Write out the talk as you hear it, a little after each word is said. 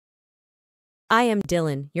I am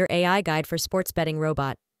Dylan, your AI guide for sports betting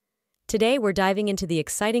robot. Today we're diving into the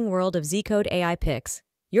exciting world of ZCode AI Picks,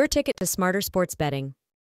 your ticket to smarter sports betting.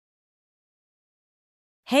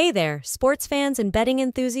 Hey there, sports fans and betting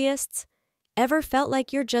enthusiasts! Ever felt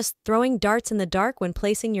like you're just throwing darts in the dark when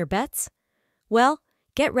placing your bets? Well,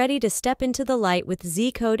 get ready to step into the light with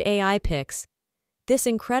ZCode AI Picks. This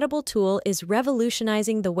incredible tool is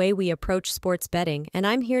revolutionizing the way we approach sports betting, and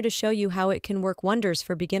I'm here to show you how it can work wonders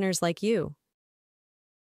for beginners like you.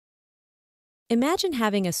 Imagine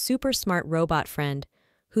having a super smart robot friend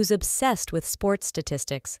who's obsessed with sports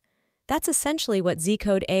statistics. That's essentially what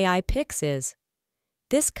ZCode AI Picks is.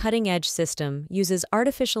 This cutting-edge system uses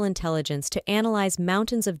artificial intelligence to analyze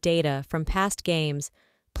mountains of data from past games,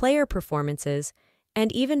 player performances,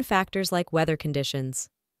 and even factors like weather conditions.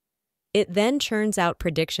 It then churns out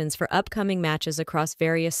predictions for upcoming matches across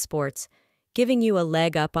various sports, giving you a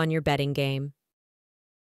leg up on your betting game.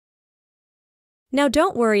 Now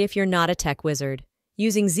don't worry if you're not a tech wizard.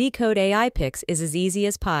 Using ZCode AI Picks is as easy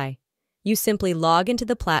as pie. You simply log into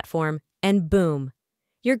the platform and boom!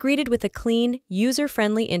 You're greeted with a clean,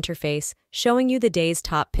 user-friendly interface showing you the day's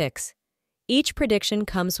top picks. Each prediction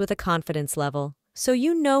comes with a confidence level, so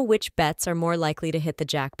you know which bets are more likely to hit the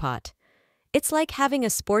jackpot. It's like having a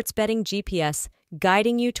sports betting GPS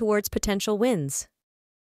guiding you towards potential wins.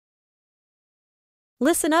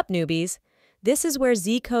 Listen up, newbies. This is where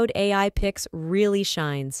ZCode AI Picks really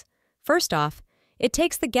shines. First off, it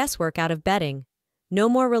takes the guesswork out of betting. No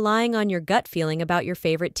more relying on your gut feeling about your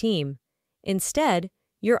favorite team. Instead,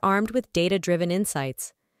 you're armed with data-driven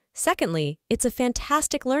insights. Secondly, it's a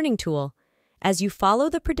fantastic learning tool. As you follow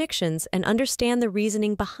the predictions and understand the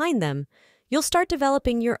reasoning behind them, you'll start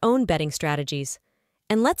developing your own betting strategies.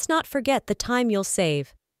 And let's not forget the time you'll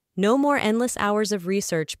save. No more endless hours of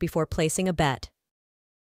research before placing a bet.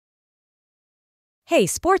 Hey,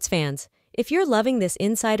 sports fans! If you're loving this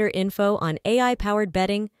insider info on AI-powered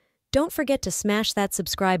betting, don't forget to smash that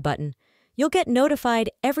subscribe button. You'll get notified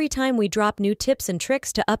every time we drop new tips and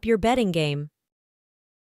tricks to up your betting game.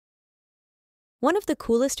 One of the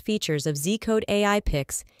coolest features of ZCode AI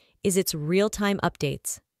Picks is its real-time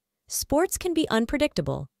updates. Sports can be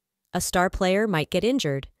unpredictable. A star player might get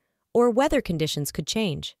injured, or weather conditions could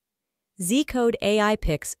change. ZCode AI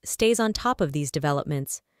Picks stays on top of these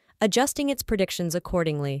developments, adjusting its predictions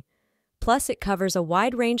accordingly. Plus, it covers a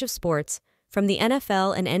wide range of sports, from the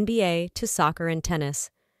NFL and NBA to soccer and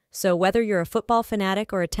tennis. So whether you're a football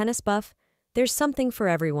fanatic or a tennis buff, there's something for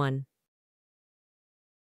everyone.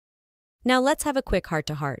 Now let's have a quick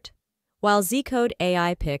heart-to-heart. While ZCode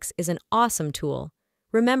AI Picks is an awesome tool,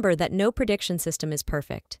 remember that no prediction system is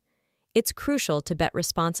perfect. It's crucial to bet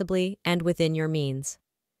responsibly and within your means.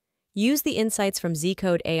 Use the insights from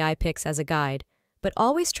ZCode AI Picks as a guide, but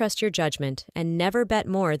always trust your judgment and never bet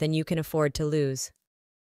more than you can afford to lose.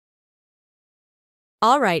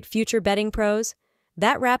 All right, future betting pros,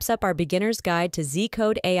 that wraps up our beginner's guide to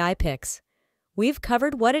ZCode AI Picks. We've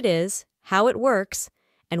covered what it is, how it works,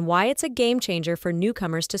 and why it's a game changer for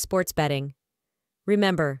newcomers to sports betting.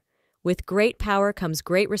 Remember, with great power comes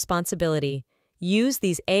great responsibility. Use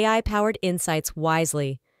these AI-powered insights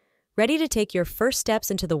wisely. Ready to take your first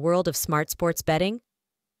steps into the world of smart sports betting?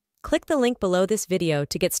 Click the link below this video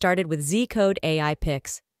to get started with ZCode AI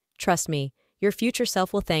Picks. Trust me, your future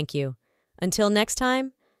self will thank you. Until next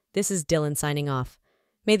time, this is Dylan signing off.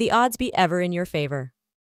 May the odds be ever in your favor.